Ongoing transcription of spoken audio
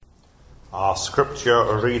Our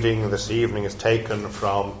scripture reading this evening is taken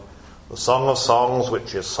from the Song of Songs,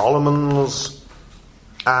 which is Solomon's,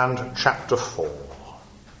 and chapter 4.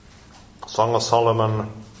 Song of Solomon,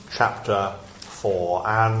 chapter 4.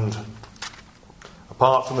 And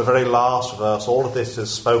apart from the very last verse, all of this is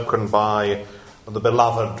spoken by the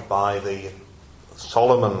beloved, by the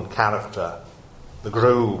Solomon character, the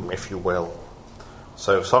groom, if you will.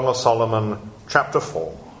 So, Song of Solomon, chapter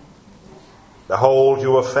 4. Behold,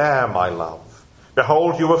 you are fair, my love.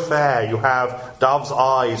 Behold, you are fair. You have dove's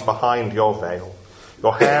eyes behind your veil.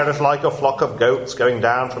 Your hair is like a flock of goats going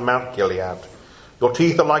down from Mount Gilead. Your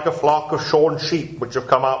teeth are like a flock of shorn sheep which have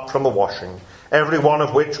come up from the washing, every one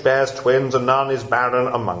of which bears twins, and none is barren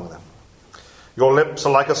among them. Your lips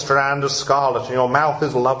are like a strand of scarlet, and your mouth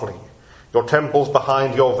is lovely. Your temples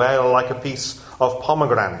behind your veil are like a piece of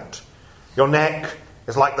pomegranate. Your neck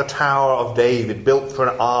is like the Tower of David, built for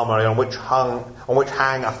an armoury on which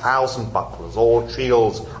hang 1,000 bucklers, all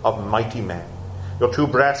shields of mighty men. Your two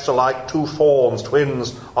breasts are like two fawns,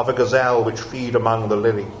 twins of a gazelle, which feed among the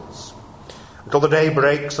lilies. Until the day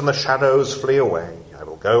breaks and the shadows flee away, I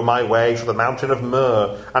will go my way to the mountain of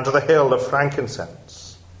myrrh and to the hill of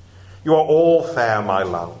frankincense. You are all fair, my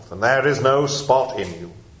love, and there is no spot in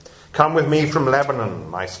you. Come with me from Lebanon,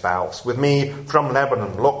 my spouse, with me from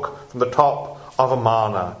Lebanon. Look from the top of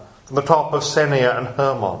Amana, from the top of Senia and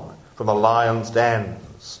Hermon, from the lions'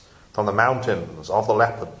 dens, from the mountains of the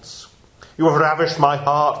leopards. You have ravished my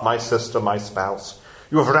heart, my sister, my spouse.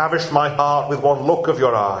 You have ravished my heart with one look of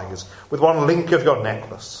your eyes, with one link of your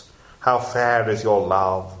necklace. How fair is your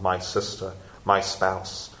love, my sister, my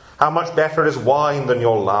spouse. How much better is wine than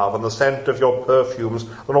your love, and the scent of your perfumes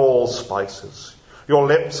than all spices. Your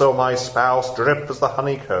lips, O my spouse, drip as the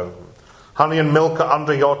honeycomb. Honey and milk are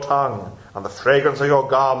under your tongue, and the fragrance of your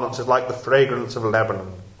garments is like the fragrance of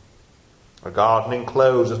Lebanon. A garden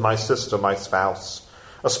enclosed is my sister, my spouse.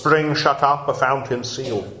 A spring shut up, a fountain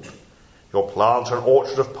sealed. Your plants are an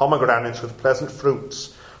orchard of pomegranates with pleasant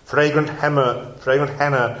fruits, fragrant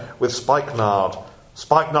henna with spikenard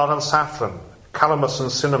and saffron, calamus and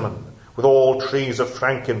cinnamon, with all trees of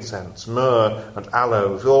frankincense, myrrh and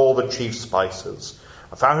aloes, with all the chief spices.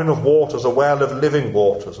 A fountain of waters, a well of living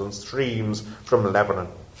waters, and streams from Lebanon.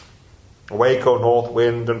 Awake, O north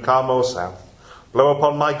wind, and come, O south. Blow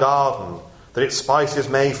upon my garden, that its spices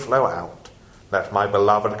may flow out. Let my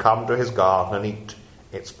beloved come to his garden and eat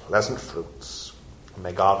its pleasant fruits. And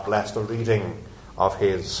may God bless the reading of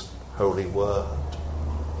his holy word.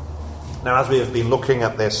 Now, as we have been looking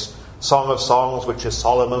at this Song of Songs, which is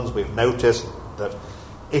Solomon's, we've noticed that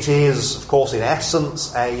it is, of course, in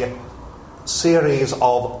essence, a series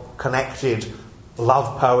of connected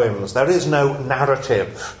love poems. There is no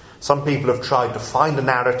narrative. Some people have tried to find a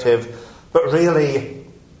narrative, but really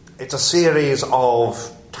it's a series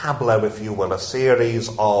of tableaux, if you will, a series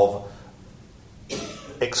of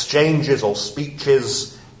exchanges or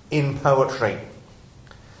speeches in poetry.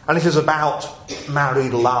 And it is about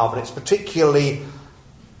married love, and it's particularly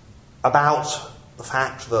about the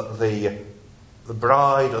fact that the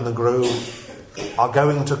bride and the groom are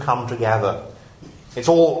going to come together. It's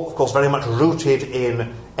all, of course, very much rooted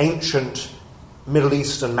in ancient Middle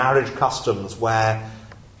Eastern marriage customs, where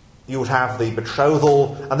you would have the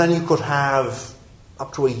betrothal, and then you could have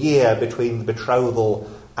up to a year between the betrothal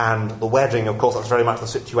and the wedding. Of course, that's very much the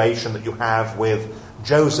situation that you have with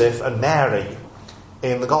Joseph and Mary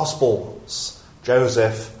in the Gospels.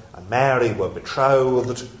 Joseph and Mary were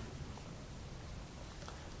betrothed,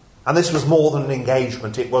 and this was more than an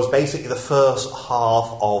engagement. It was basically the first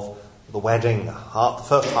half of the wedding, the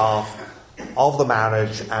first half of the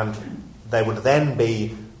marriage, and there would then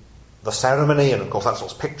be the ceremony, and of course that's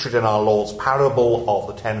what's pictured in our Lord's parable of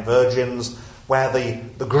the 10 virgins, where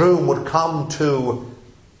the groom would come to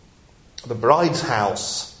the bride's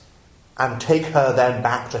house and take her then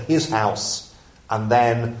back to his house, and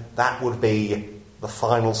then that would be the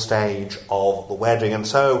final stage of the wedding. And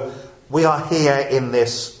so we are here in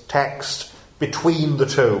this text between the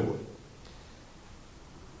two.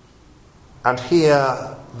 And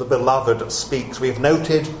here the beloved speaks. We have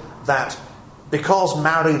noted that because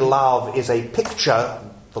married love is a picture,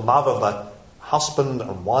 the love of the husband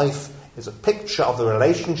and wife is a picture of the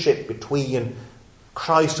relationship between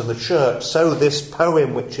Christ and the church, so this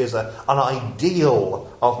poem, which is an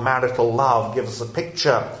ideal of marital love, gives us a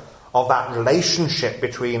picture of that relationship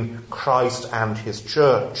between Christ and his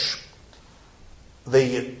church.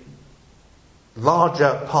 The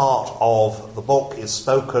larger part of the book is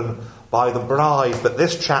spoken by the bride, but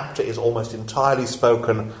this chapter is almost entirely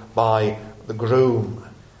spoken by the groom.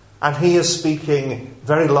 And he is speaking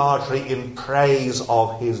very largely in praise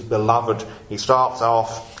of his beloved. He starts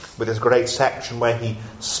off with this great section where he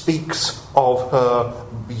speaks of her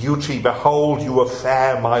beauty. Behold, you are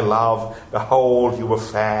fair, my love. Behold, you are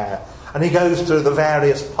fair. And he goes through the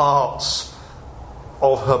various parts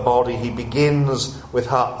of her body. He begins with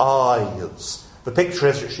her eyes. The picture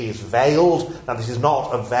is that she is veiled. Now, this is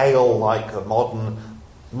not a veil like a modern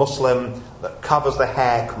Muslim that covers the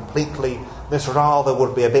hair completely. This rather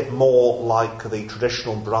would be a bit more like the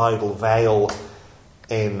traditional bridal veil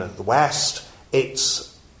in the West. It's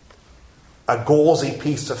a gauzy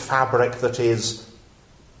piece of fabric that is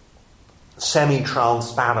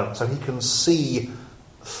semi-transparent, so he can see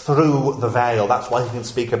through the veil. That's why he can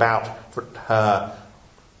speak about her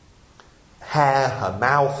hair, her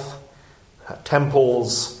mouth, her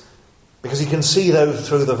temples, because he can see those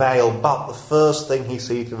through the veil. But the first thing he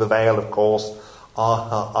sees through the veil, of course, are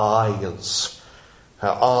her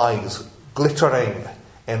eyes glittering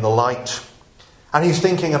in the light. And he's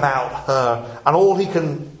thinking about her, and all he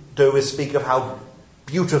can do is speak of how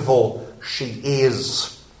beautiful she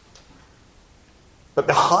is. But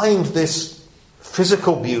behind this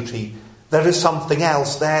physical beauty, there is something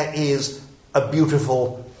else. There is a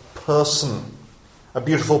beautiful person, a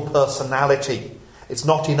beautiful personality. It's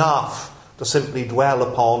not enough to simply dwell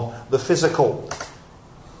upon the physical.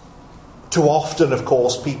 Too often, of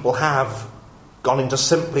course, people have gone into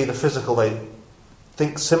simply the physical. They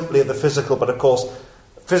think simply of the physical, but of course,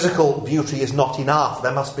 physical beauty is not enough.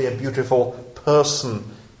 There must be a beautiful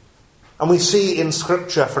person. And we see in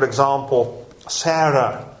Scripture, for example,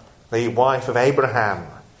 Sarah, the wife of Abraham.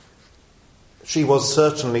 She was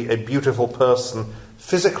certainly a beautiful person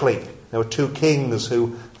physically. There were two kings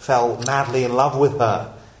who fell madly in love with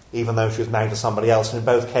her, even though she was married to somebody else, and in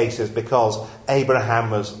both cases because Abraham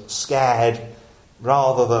was scared.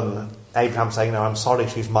 Rather than Abraham saying, "No, I'm sorry,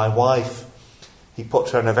 she's my wife," he put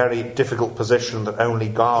her in a very difficult position that only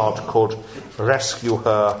God could rescue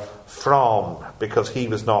her from, because he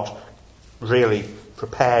was not really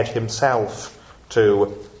prepared himself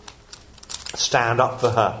to stand up for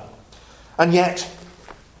her. And yet,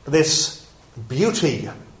 this beauty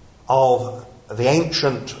of the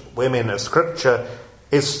ancient women of Scripture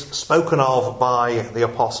is spoken of by the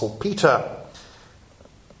Apostle Peter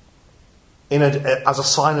as a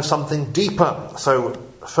sign of something deeper. So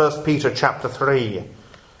 1 Peter chapter 3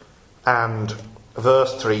 and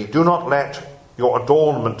verse 3, "Do not let your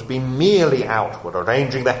adornment be merely outward,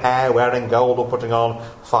 arranging the hair, wearing gold, or putting on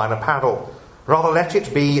fine apparel. Rather let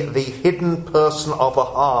it be the hidden person of the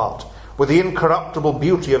heart, with the incorruptible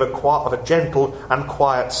beauty of a gentle and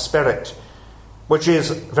quiet spirit, which is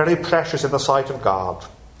very precious in the sight of God.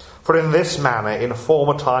 For in this manner, in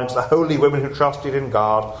former times, the holy women who trusted in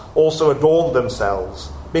God also adorned themselves,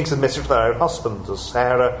 being submissive to their own husbands, as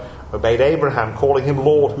Sarah obeyed Abraham, calling him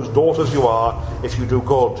Lord, whose daughters you are, if you do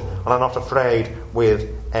good, and are not afraid with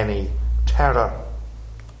any terror."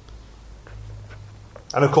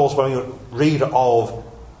 And of course, when you read of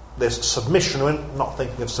this submission, we're not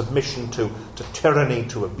thinking of submission to tyranny,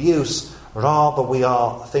 to abuse. Rather, we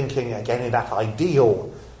are thinking again in that ideal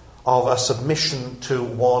of a submission to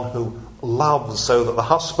one who loves, so that the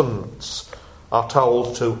husbands are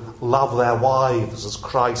told to love their wives as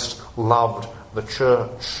Christ loved the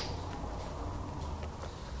church.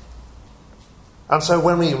 And so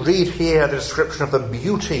when we read here the description of the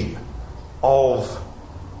beauty of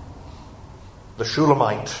the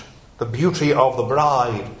Shulamite, the beauty of the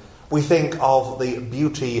bride, we think of the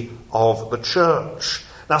beauty of the church.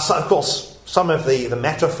 Now, so, of course, some of the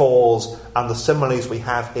metaphors and the similes we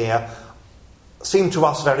have here seem to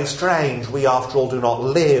us very strange. We, after all, do not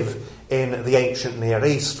live in the ancient Near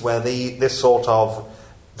East, where this sort of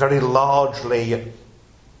very largely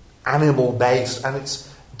animal-based, and it's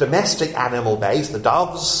domestic animal-based. The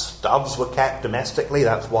doves were kept domestically.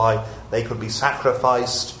 That's why they could be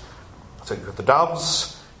sacrificed. So you have the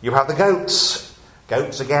doves, you have the goats.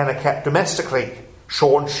 Goats, again, are kept domestically.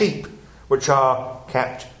 Shorn sheep, which are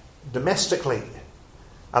kept domestically.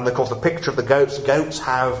 And of course the picture of the goats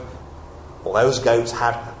those goats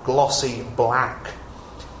had glossy black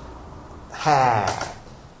hair.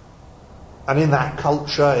 And in that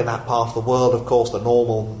culture, in that part of the world, of course, the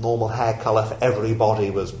normal hair colour for everybody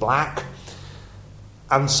was black.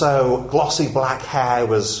 And so glossy black hair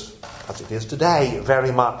was, as it is today,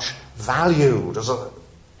 very much valued as an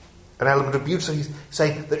element of beauty. So he's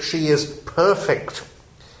saying that she is perfect.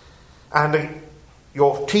 And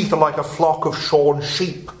your teeth are like a flock of shorn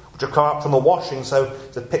sheep, which have come up from the washing. So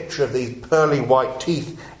it's a picture of these pearly white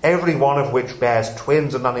teeth, every one of which bears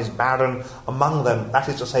twins, and none is barren among them. That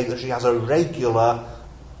is to say that she has a regular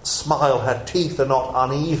smile. Her teeth are not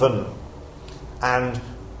uneven, and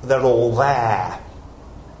they're all there.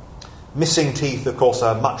 Missing teeth, of course,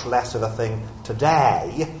 are much less of a thing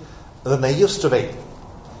today than they used to be.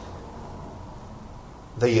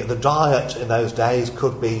 The diet in those days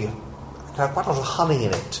could have quite a lot of honey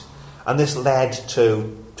in it, and this led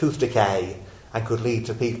to tooth decay and could lead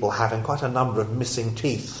to people having quite a number of missing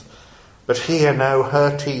teeth. But here, no,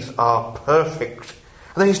 her teeth are perfect.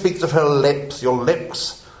 And then he speaks of her lips. Your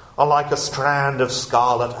lips are like a strand of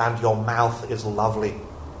scarlet, and your mouth is lovely.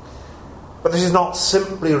 But this is not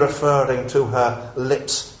simply referring to her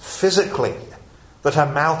lips physically, that her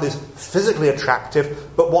mouth is physically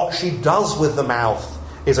attractive, but what she does with the mouth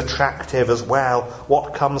is attractive as well.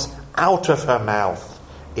 What comes out of her mouth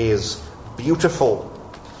is beautiful.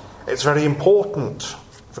 It's very important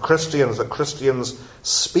for Christians that Christians'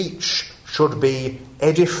 speech should be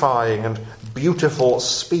edifying and beautiful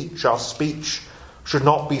speech. Our speech should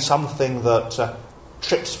not be something that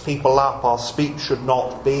trips people up. Our speech should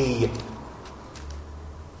not be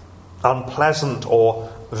unpleasant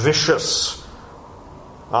or vicious.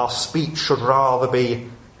 Our speech should rather be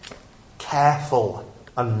careful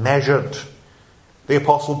and measured. The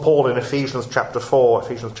Apostle Paul in Ephesians chapter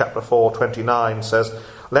 4:29 says,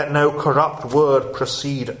 "Let no corrupt word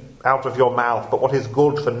proceed out of your mouth, but what is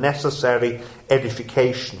good for necessary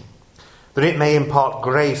edification, that it may impart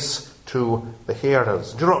grace to the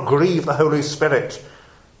hearers. Do not grieve the Holy Spirit,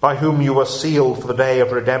 by whom you were sealed for the day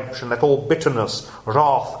of redemption. Let all bitterness,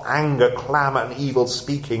 wrath, anger, clamour, and evil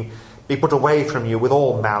speaking be put away from you with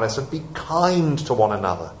all malice, and be kind to one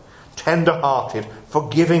another, tender-hearted,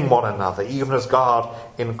 forgiving one another, even as God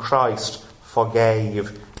in Christ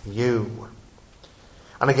forgave you."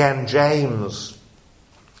 And again, James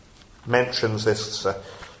mentions this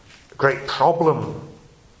great problem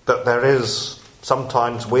that there is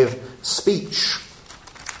sometimes with speech.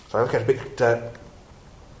 So I get a bit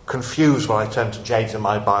confused when I turn to James in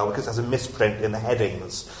my Bible, because there's a misprint in the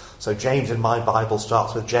headings. So James in my Bible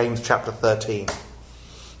starts with James chapter 13.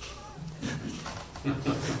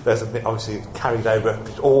 There's a bit obviously carried over.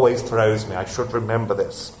 It always throws me. I should remember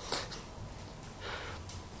this.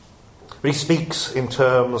 But he speaks in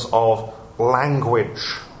terms of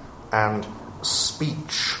language and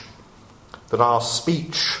speech. That our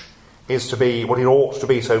speech is to be what it ought to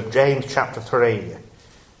be. So James chapter 3.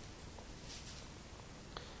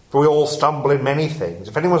 "For we all stumble in many things.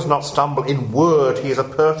 If anyone does not stumble in word, he is a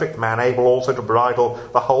perfect man, able also to bridle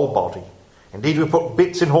the whole body. Indeed, we put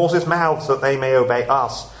bits in horses' mouths that they may obey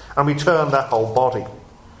us, and we turn their whole body.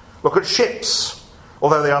 Look at ships.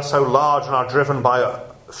 Although they are so large and are driven by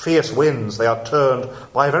fierce winds, they are turned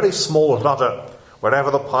by a very small rudder,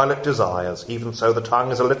 wherever the pilot desires. Even so, the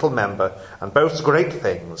tongue is a little member, and boasts great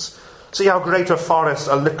things. See how great a forest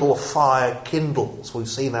a little fire kindles." We've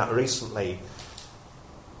seen that recently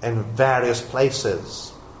in various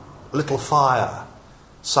places. A little fire.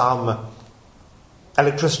 Some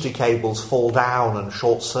electricity cables fall down and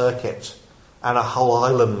short circuit, and a whole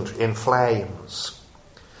island in flames.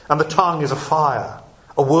 And the tongue is a fire,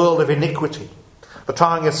 a world of iniquity. The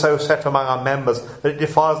tongue is so set among our members that it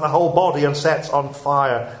defiles the whole body and sets on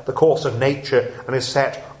fire the course of nature, and is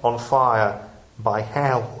set on fire by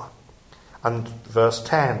hell. And verse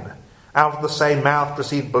 10, "Out of the same mouth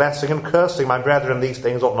proceed blessing and cursing. My brethren, these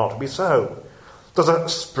things ought not to be so. Does a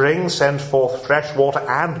spring send forth fresh water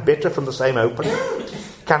and bitter from the same opening?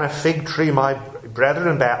 Can a fig tree, my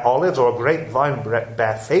brethren, bear olives, or a grapevine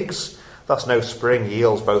bear figs? Thus no spring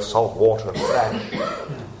yields both salt water and fresh."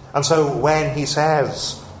 And so when he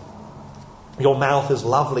says, "Your mouth is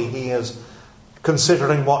lovely," he is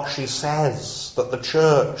considering what she says, that the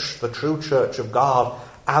church, the true church of God,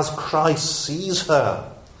 as Christ sees her,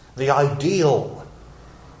 the ideal,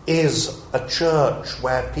 is a church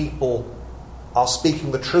where people are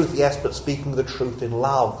speaking the truth, yes, but speaking the truth in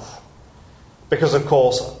love. Because, of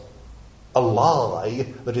course, a lie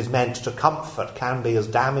that is meant to comfort can be as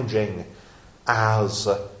damaging as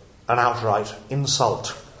an outright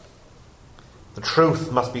insult. The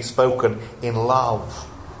truth must be spoken in love.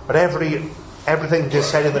 But everything that is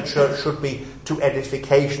said in the church should be to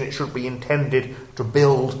edification. It should be intended to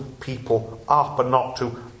build people up and not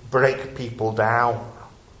to break people down.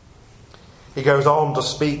 He goes on to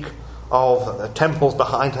speak of the temples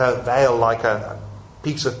behind her veil like a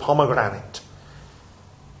piece of pomegranate.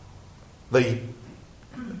 The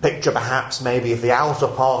picture perhaps maybe of the outer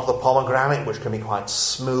part of the pomegranate, which can be quite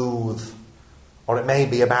smooth, or it may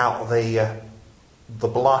be about the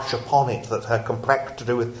blush upon it, that to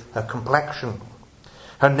do with her complexion.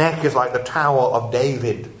 Her neck is like the Tower of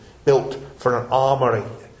David, built for an armoury.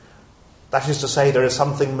 That is to say, there is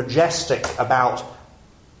something majestic about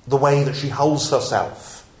the way that she holds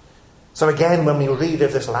herself. So again, when we read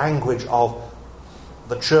of this language of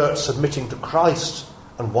the church submitting to Christ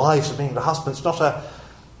and wives submitting to husbands. It's not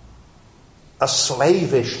a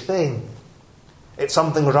slavish thing. It's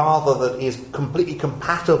something rather that is completely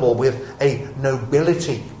compatible with a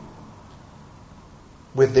nobility,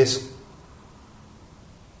 with this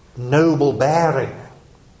noble bearing.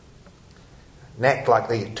 Neck like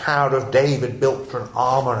the Tower of David built for an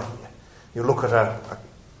armoury. You look at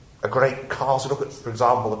a great castle, look at, for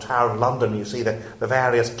example, the Tower of London, you see the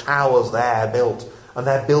various towers there built, and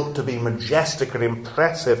they're built to be majestic and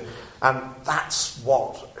impressive, and that's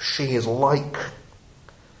what she is like.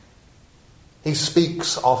 He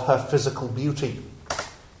speaks of her physical beauty,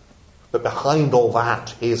 but behind all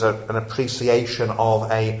that is an appreciation of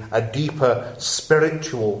a deeper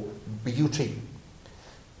spiritual beauty.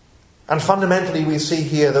 And fundamentally we see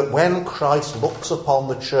here that when Christ looks upon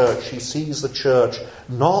the church, he sees the church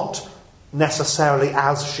not necessarily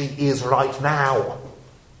as she is right now,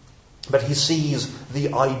 but he sees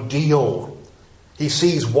the ideal. He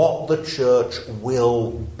sees what the church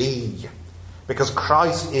will be. Because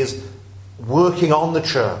Christ is working on the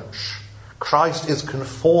church. Christ is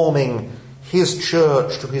conforming his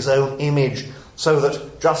church to his own image, so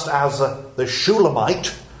that just as the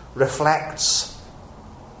Shulamite reflects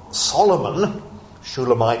Solomon,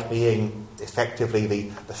 Shulamite being effectively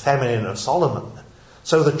the feminine of Solomon,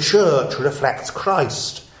 so the church reflects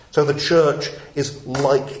Christ. So the church is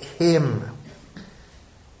like him.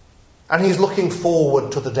 And he's looking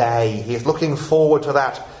forward to the day. He's looking forward to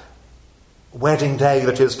that wedding day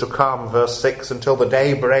that is to come. Verse 6, until the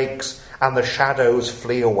day breaks and the shadows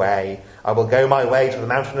flee away, I will go my way to the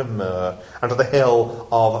mountain of myrrh and to the hill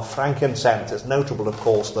of frankincense. It's notable, of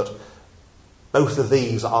course, that both of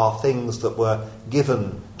these are things that were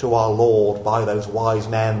given to our Lord by those wise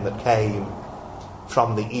men that came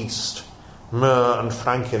from the east. Myrrh and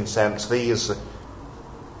frankincense, these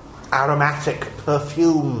aromatic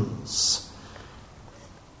perfumes.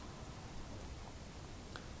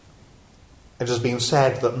 It has been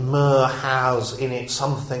said that myrrh has in it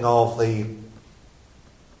something of the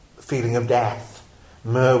feeling of death.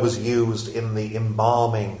 Myrrh was used in the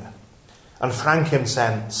embalming, and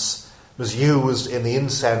frankincense was used in the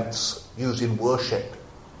incense used in worship,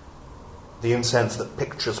 the incense that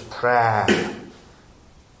pictures prayer.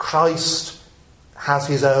 Christ has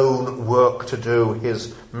his own work to do,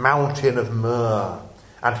 his mountain of myrrh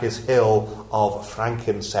and his hill of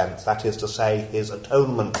frankincense, that is to say, his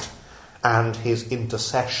atonement and his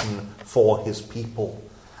intercession for his people.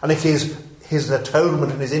 And it is his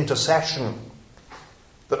atonement and his intercession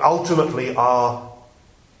that ultimately are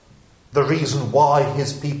the reason why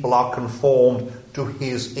his people are conformed to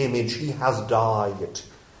his image. He has died,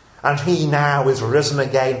 and he now is risen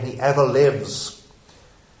again. He ever lives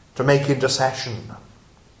to make intercession.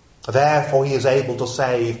 Therefore he is able to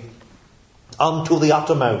save unto the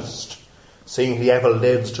uttermost, seeing he ever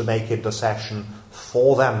lives to make intercession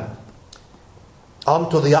for them.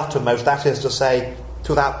 Unto the uttermost, that is to say,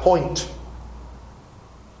 to that point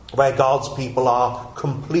where God's people are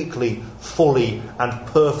completely, fully and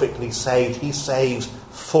perfectly saved. He saves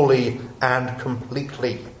fully and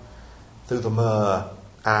completely through the myrrh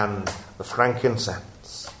and the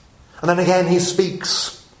frankincense. And then again he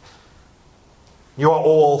speaks, you are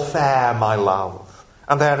all fair, my love,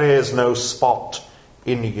 and there is no spot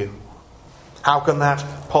in you. How can that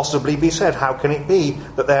possibly be said? How can it be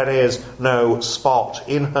that there is no spot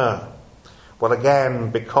in her? Well,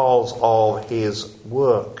 again, because of his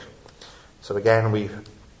work. So again, we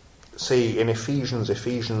see in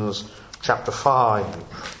Ephesians chapter 5.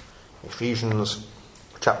 Ephesians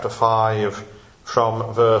chapter 5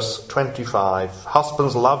 from verse 25.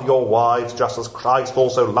 Husbands, love your wives just as Christ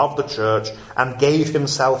also loved the church and gave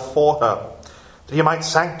himself for her, that he might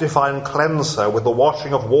sanctify and cleanse her with the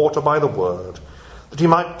washing of water by the word, that he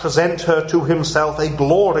might present her to himself a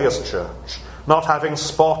glorious church, not having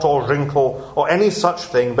spot or wrinkle or any such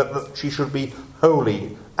thing, but that she should be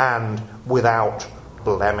holy and without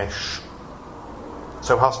blemish.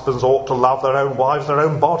 So husbands ought to love their own wives, their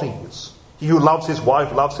own bodies. He who loves his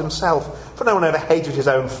wife loves himself. For no one ever hated his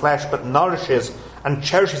own flesh, but nourishes and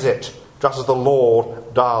cherishes it, just as the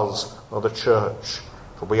Lord does of the church.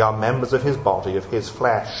 For we are members of his body, of his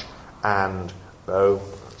flesh and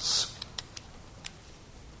bones.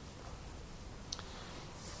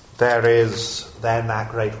 There is then that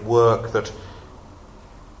great work that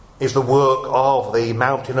is the work of the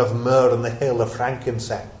mountain of myrrh and the hill of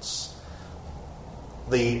frankincense.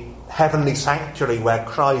 The heavenly sanctuary where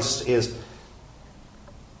Christ is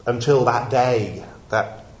until that day,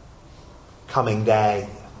 that coming day.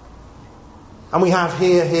 And we have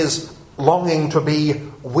here his longing to be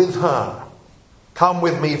with her. Come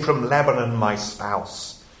with me from Lebanon, my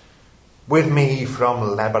spouse. With me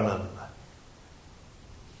from Lebanon.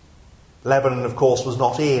 Lebanon, of course, was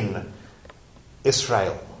not in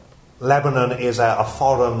Israel. Lebanon is a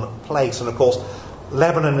foreign place. And, of course,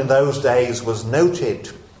 Lebanon in those days was noted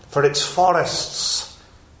for its forests.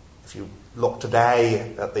 If you look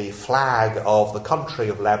today at the flag of the country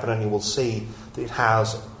of Lebanon, you will see that it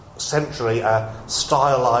has centrally a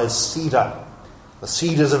stylized cedar, the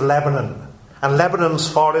cedars of Lebanon. And Lebanon's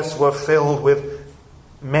forests were filled with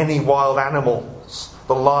many wild animals,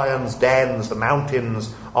 the lions' dens, the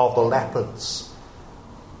mountains of the leopards.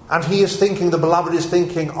 And the beloved is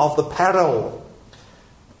thinking of the peril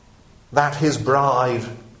that his bride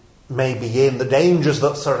may be in, the dangers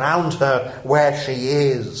that surround her where she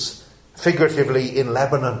is, figuratively in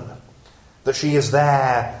Lebanon, that she is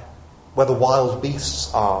there where the wild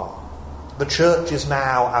beasts are. The church is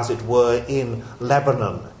now, as it were, in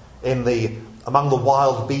Lebanon, among the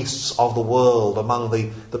wild beasts of the world, among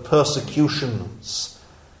the persecutions,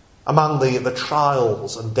 among the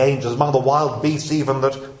trials and dangers, among the wild beasts even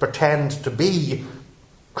that pretend to be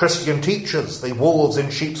Christian teachers, the wolves in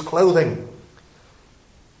sheep's clothing.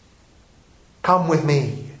 Come with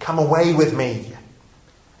me, come away with me.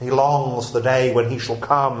 He longs for the day when he shall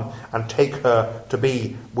come and take her to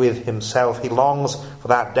be with himself. He longs for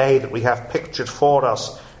that day that we have pictured for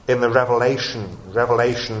us in the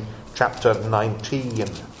Revelation chapter 19.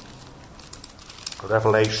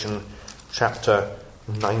 Revelation chapter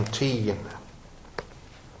 19.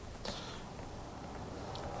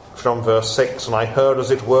 From verse 6, and I heard as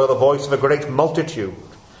it were the voice of a great multitude,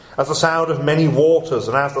 as the sound of many waters,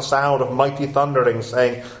 and as the sound of mighty thundering,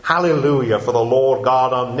 saying, Hallelujah, for the Lord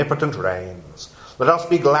God omnipotent reigns. Let us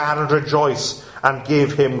be glad and rejoice, and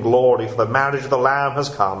give him glory, for the marriage of the Lamb has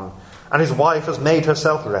come, and his wife has made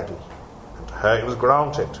herself ready. And to her it was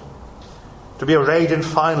granted to be arrayed in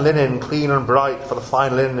fine linen, clean and bright, for the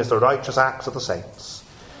fine linen is the righteous acts of the saints.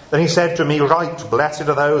 Then he said to me, Write, blessed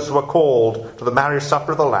are those who are called to the marriage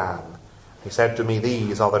supper of the Lamb. He said to me,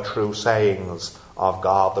 These are the true sayings of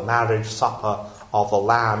God. The marriage supper of the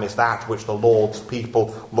Lamb is that which the Lord's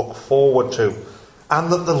people look forward to.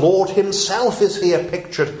 And that the Lord himself is here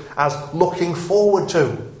pictured as looking forward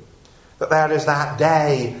to. That there is that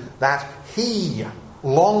day that he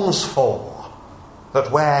longs for.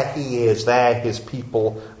 That where he is, there his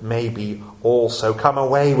people may be also. Come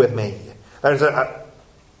away with me. There is a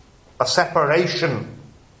separation.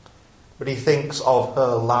 But he thinks of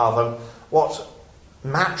her love, and what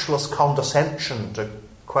matchless condescension, to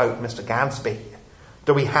quote Mr. Gadsby,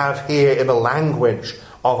 do we have here in the language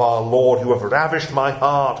of our Lord. You have ravished my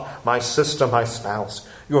heart, my sister, my spouse.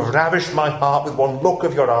 You have ravished my heart with one look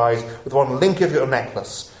of your eyes, with one link of your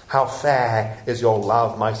necklace. How fair is your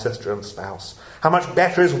love, my sister and spouse. How much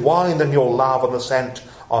better is wine than your love and the scent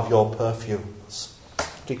of your perfumes.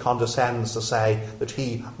 He condescends to say that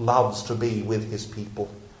he loves to be with his people,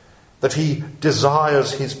 that he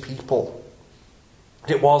desires his people.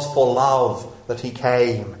 It was for love that he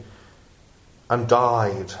came and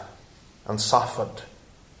died and suffered.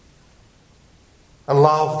 A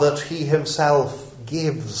love that he himself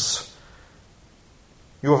gives.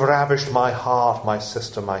 You have ravished my heart, my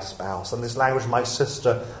sister, my spouse. And this language, my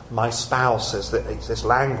sister, my spouse, is this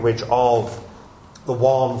language of the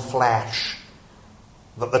one flesh,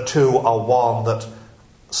 that the two are one, that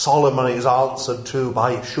Solomon is answered to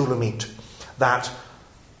by Shulamite, that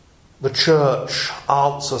the church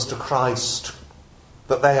answers to Christ,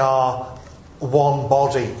 that they are one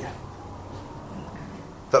body,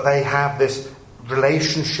 that they have this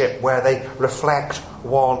relationship where they reflect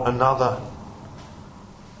one another.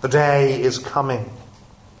 The day is coming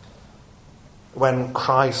when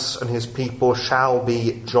Christ and his people shall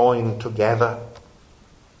be joined together.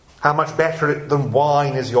 How much better than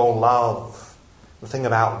wine is your love. The thing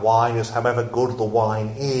about wine is, however good the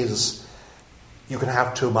wine is, you can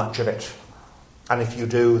have too much of it. And if you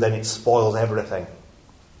do, then it spoils everything.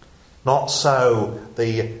 Not so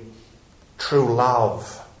the true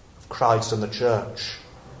love of Christ and the church.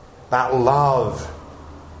 That love,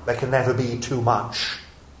 there can never be too much.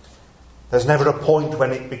 There's never a point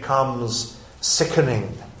when it becomes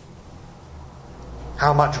sickening.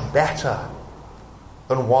 How much better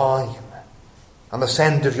than wine and the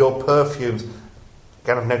scent of your perfumes.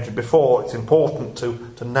 Again, I've noted before, it's important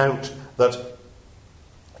to note that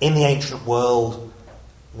in the ancient world,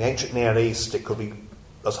 in the ancient Near East, it could be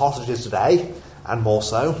as hot as it is today, and more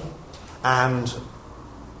so, and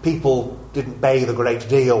people didn't bathe a great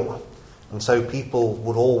deal, and so people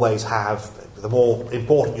would always have, the more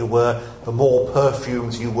important you were, the more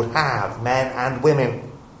perfumes you would have, men and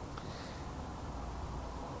women.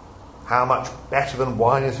 how much better than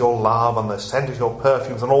wine is your love, and the scent of your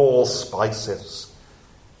perfumes and all spices.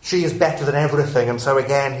 She is better than everything. And so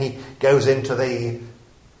again he goes into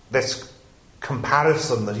this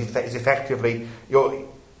comparison that is effectively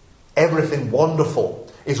everything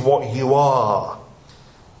wonderful is what you are.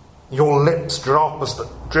 Your lips drip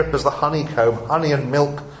as the honeycomb. Honey and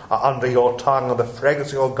milk are under your tongue, and the fragrance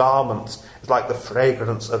of your garments is like the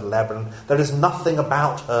fragrance of Lebanon. There is nothing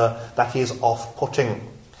about her that is off-putting.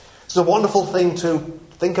 It's a wonderful thing to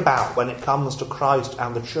think about when it comes to Christ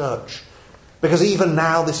and the church. Because even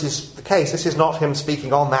now this is the case. This is not him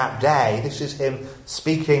speaking on that day. This is him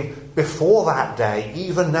speaking before that day.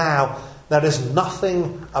 Even now, there is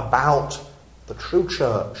nothing about the true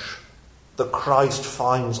church that Christ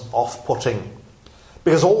finds off-putting.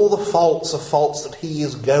 Because all the faults are faults that he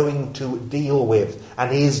is going to deal with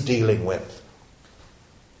and is dealing with.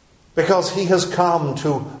 Because he has come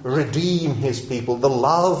to redeem his people. The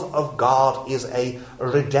love of God is a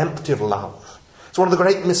redemptive love. It's one of the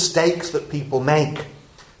great mistakes that people make.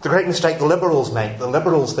 The great mistake the liberals make. The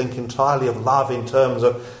liberals think entirely of love in terms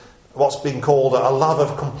of what's being called a love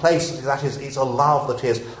of complacency. That is, it's a love that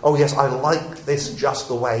is, oh yes, I like this just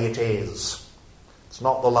the way it is. It's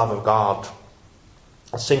not the love of God.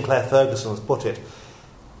 As Sinclair Ferguson has put it,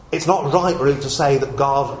 it's not right really to say that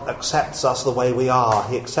God accepts us the way we are.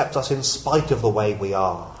 He accepts us in spite of the way we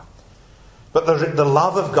are. But the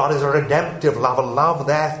love of God is a redemptive love, a love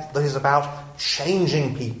there that is about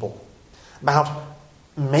changing people, about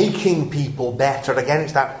making people better. Again,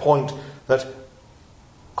 it's that point that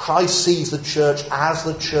Christ sees the church as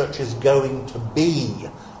the church is going to be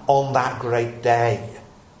on that great day,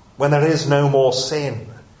 when there is no more sin,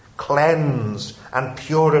 cleansed and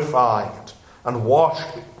purified and washed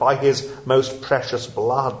by his most precious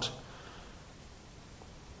blood.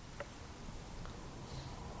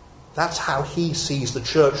 That's how he sees the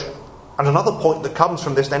church. And another point that comes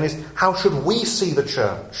from this then is, how should we see the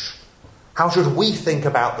church? How should we think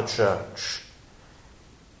about the church?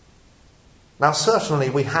 Now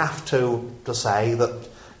certainly we have to say that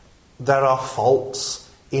there are faults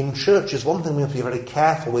in churches. One thing we have to be very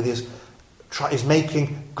careful with is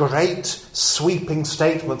making great sweeping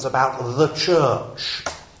statements about the church.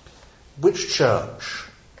 Which church?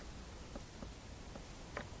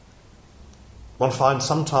 One finds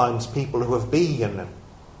sometimes people who have been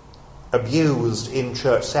abused in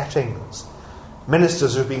church settings,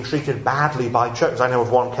 ministers who have been treated badly by churches. I know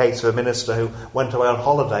of one case of a minister who went away on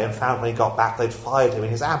holiday and found when he got back they'd fired him in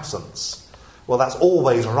his absence. Well, that's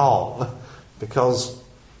always wrong, because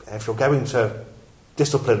if you're going to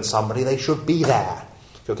discipline somebody, they should be there.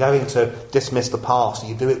 If you're going to dismiss the pastor,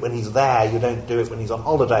 you do it when he's there, you don't do it when he's on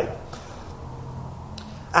holiday.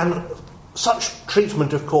 And such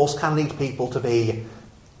treatment, of course, can lead people to be,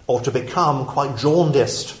 or to become, quite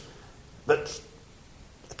jaundiced, but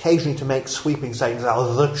occasionally to make sweeping statements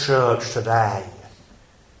about the church today.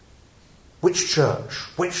 Which church?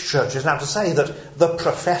 Which church is now to say that the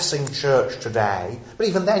professing church today, but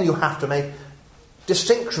even then you have to make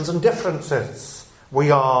distinctions and differences.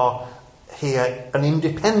 We are here an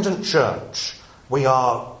independent church. We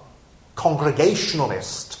are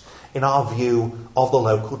congregationalist in our view of the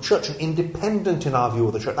local church, and independent in our view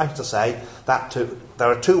of the church. I have to say that there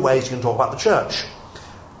are two ways you can talk about the church.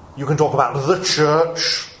 You can talk about the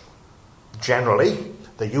church generally,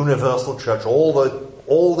 the universal church, all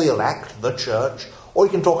the elect, the church, or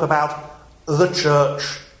you can talk about the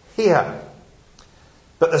church here.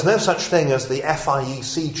 But there's no such thing as the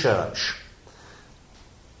FIEC church.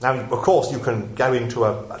 Now, of course, you can go into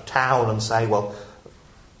a town and say, well,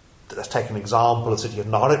 let's take an example, the city of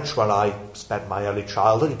Norwich, where I spent my early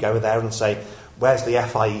childhood. You go there and say, where's the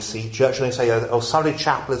FIEC church? And they say, oh, Surrey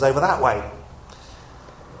Chapel is over that way.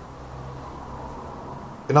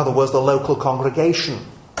 In other words, the local congregation.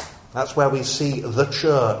 That's where we see the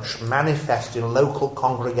church manifest in local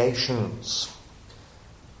congregations.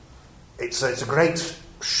 It's a great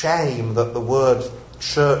shame that the word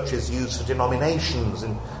church is used for denominations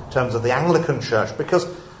in terms of the Anglican Church, because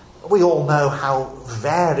we all know how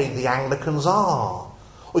varied the Anglicans are.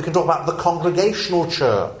 We can talk about the congregational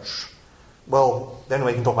church. Well, the only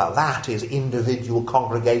way we can talk about that is individual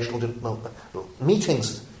congregational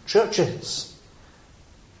meetings, churches.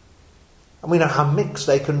 And we know how mixed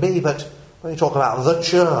they can be, but when we talk about the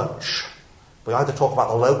church, we either talk about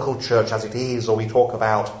the local church as it is, or we talk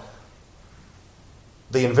about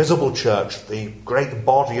the invisible church, the great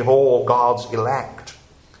body of all God's elect.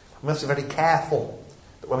 We must be very careful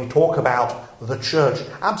that when we talk about the church,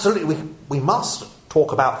 absolutely we must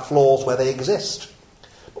talk about flaws where they exist.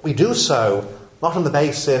 But we do so not on the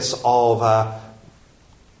basis of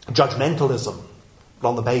judgmentalism, but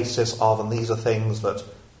on the basis of, and these are things that,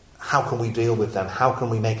 how can we deal with them? How can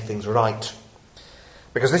we make things right?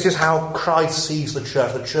 Because this is how Christ sees the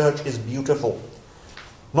church. The church is beautiful.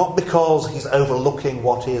 Not because he's overlooking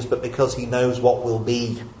what is, but because he knows what will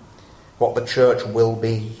be, what the church will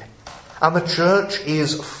be. And the church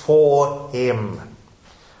is for him.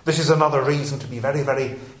 This is another reason to be very,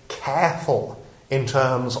 very careful in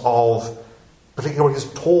terms of particularly what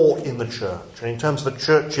is taught in the church, and in terms of the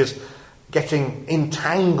church's getting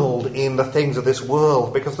entangled in the things of this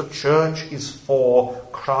world, because the church is for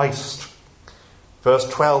Christ. Verse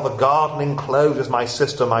 12, a garden enclosed is my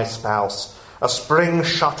sister, my spouse, a spring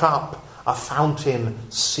shut up, a fountain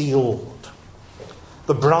sealed.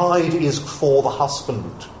 The bride is for the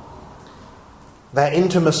husband. Their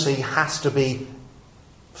intimacy has to be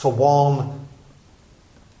for one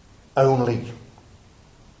only.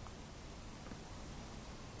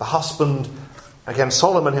 The husband, again,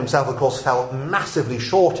 Solomon himself, of course, fell massively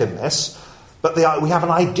short in this, but we have an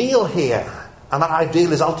ideal here, and that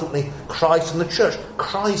ideal is ultimately Christ and the church.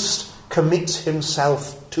 Christ commits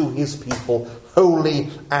himself to his people wholly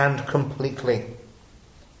and completely.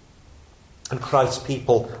 And Christ's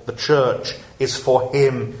people, the church, is for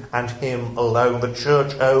him and him alone. The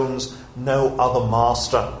church owns no other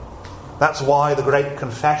master. That's why the great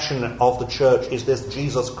confession of the church is this: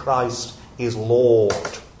 Jesus Christ is Lord.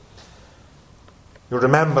 You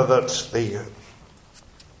remember that the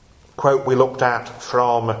quote we looked at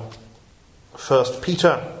from 1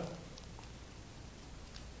 Peter.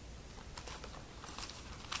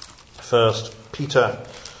 1 Peter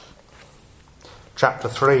chapter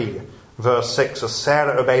 3, verse 6, as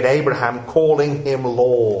Sarah obeyed Abraham, calling him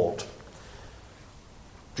Lord.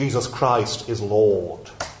 Jesus Christ is Lord.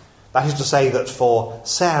 That is to say that for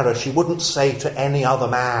Sarah, she wouldn't say to any other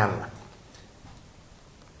man,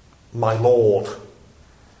 my Lord.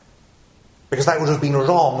 Because that would have been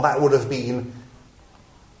wrong. That would have been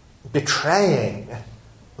betraying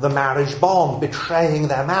the marriage bond, betraying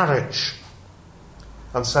their marriage.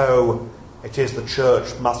 And so it is the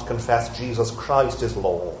church must confess Jesus Christ is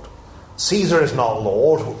Lord. Caesar is not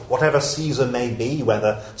Lord. Whatever Caesar may be,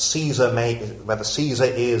 whether Caesar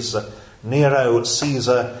is Nero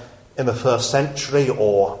Caesar in the 1st century,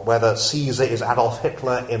 or whether Caesar is Adolf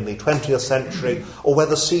Hitler in the 20th century, or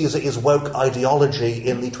whether Caesar is woke ideology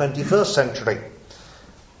in the 21st century.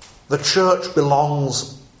 The church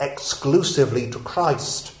belongs exclusively to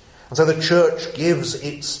Christ. And so the church gives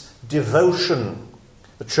its devotion.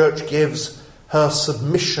 The church gives her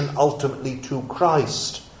submission ultimately to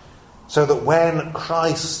Christ. So that when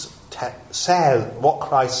Christ says what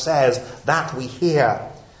Christ says, that we hear.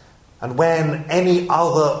 And when any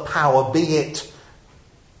other power, be it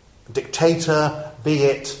dictator, be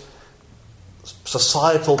it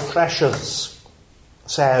societal pressures,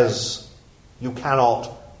 says you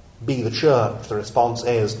cannot be the church, the response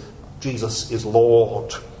is Jesus is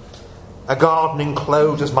Lord. A garden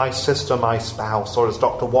enclosed is my sister, my spouse, or as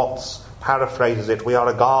Dr. Watts paraphrases it, we are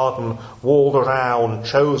a garden walled around,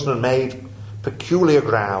 chosen and made peculiar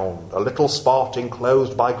ground, a little spot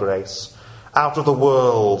enclosed by grace, out of the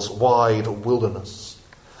world's wide wilderness.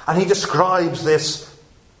 And he describes this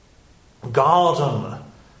garden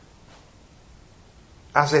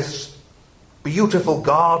as this beautiful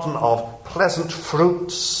garden of pleasant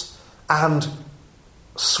fruits and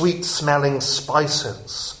sweet-smelling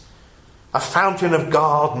spices, a fountain of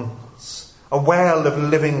gardens, a well of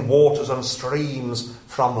living waters and streams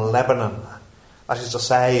from Lebanon. That is to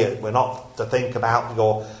say, we're not to think about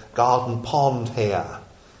your garden pond here.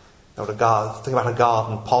 The thing about a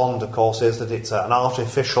garden pond, of course, is that it's an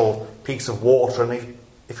artificial piece of water, and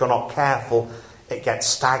if you're not careful, it gets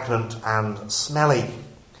stagnant and smelly.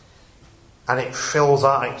 And it fills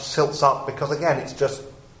up, it silts up, because again, it's just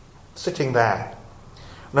sitting there.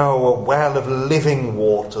 No, a well of living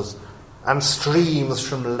waters and streams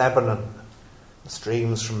from Lebanon. The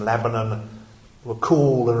streams from Lebanon were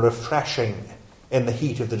cool and refreshing in the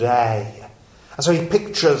heat of the day. And so he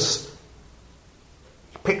pictures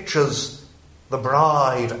the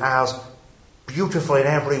bride as beautiful in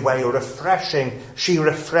every way, refreshing. She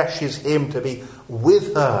refreshes him. To be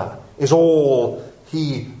with her is all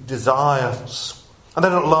he desires. And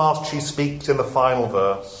then at last she speaks in the final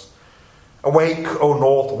verse. Awake, O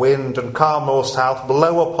north wind, and come, O south,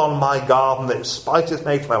 blow upon my garden that its spices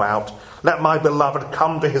may flow out. Let my beloved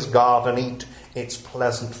come to his garden and eat its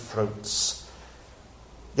pleasant fruits.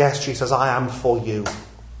 Yes, she says, I am for you.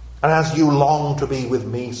 And as you long to be with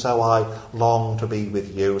me, so I long to be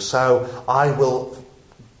with you. So I will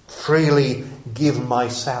freely give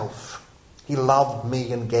myself. He loved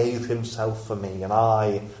me and gave himself for me, and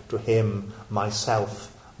I to him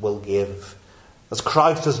myself will give. As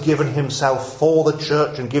Christ has given himself for the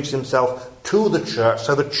church and gives himself to the church,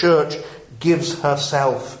 so the church gives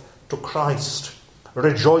herself to Christ,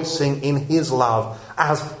 rejoicing in his love.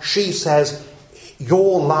 As she says,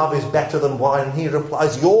 your love is better than wine, and he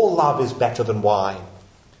replies, your love is better than wine.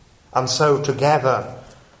 And so together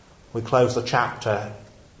we close the chapter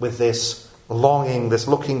with this longing, this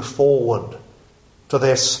looking forward to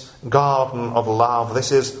this garden of love.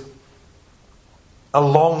 This is a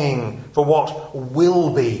longing for what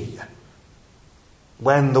will be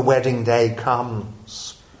when the wedding day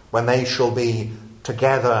comes, when they shall be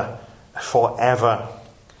together forever.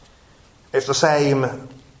 It's the same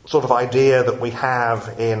sort of idea that we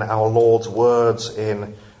have in our Lord's words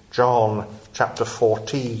in John chapter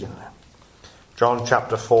 14. John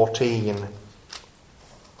chapter 14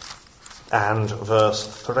 and verse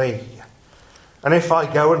 3. And if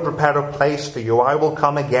I go and prepare a place for you, I will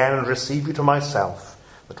come again and receive you to myself,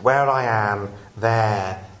 that where I am,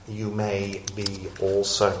 there you may be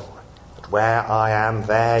also. That where I am,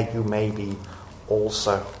 there you may be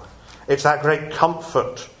also. It's that great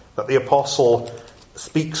comfort that the apostle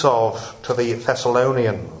speaks of to the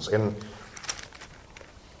Thessalonians in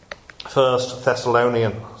 1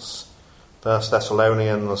 Thessalonians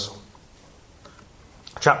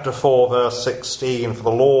chapter 4 verse 16. For the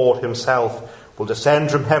Lord himself will descend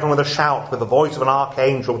from heaven with a shout, with the voice of an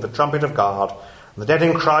archangel, with the trumpet of God, and the dead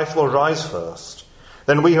in Christ will rise first.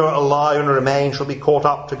 Then we who are alive and remain shall be caught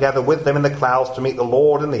up together with them in the clouds to meet the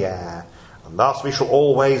Lord in the air, and thus we shall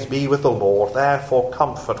always be with the Lord. Therefore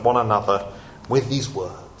comfort one another with these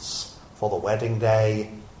words, for the wedding day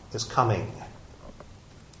is coming.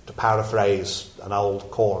 To paraphrase an old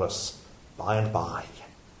chorus, by and by.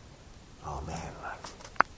 Amen.